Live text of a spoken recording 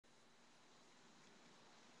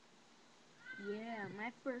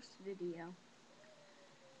my first video.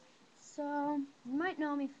 So, you might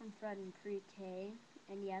know me from Fred and Pre-K,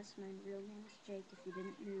 and yes, my real name is Jake, if you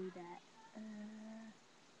didn't know that.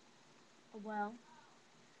 Well,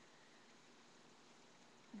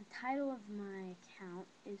 the title of my account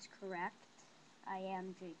is correct. I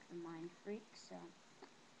am JakeTheMindFreak, so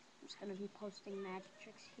I'm just going to be posting magic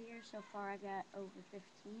tricks here. So far I got over 15,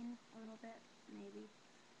 a little bit, maybe.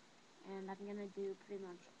 And I'm going to do pretty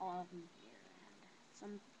much all of them here. And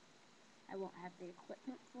some I won't have the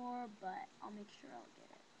equipment for, but I'll make sure I'll get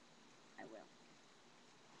it. I will.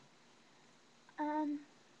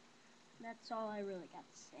 That's all I really got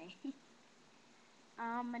to say.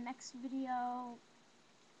 My next video,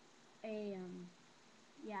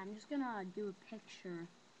 yeah, I'm just gonna do a picture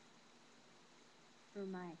for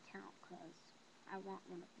my account, because I want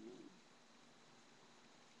one of me.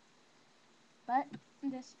 But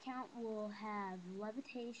this account will have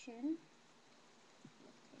levitation.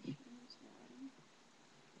 Levitation is one.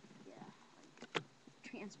 Yeah, like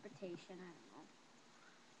transportation, I don't know.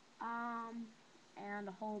 And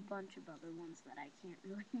a whole bunch of other ones that I can't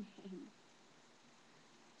really name.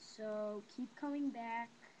 So keep coming back,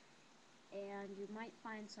 and you might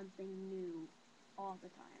find something new all the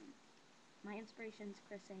time. My inspiration is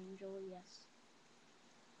Chris Angel, yes,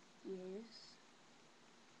 he is.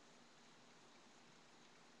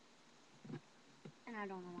 And I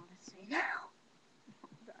don't know what to say now.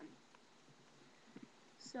 I'm done.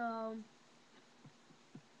 So,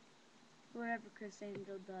 whatever Chris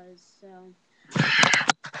Angel does, so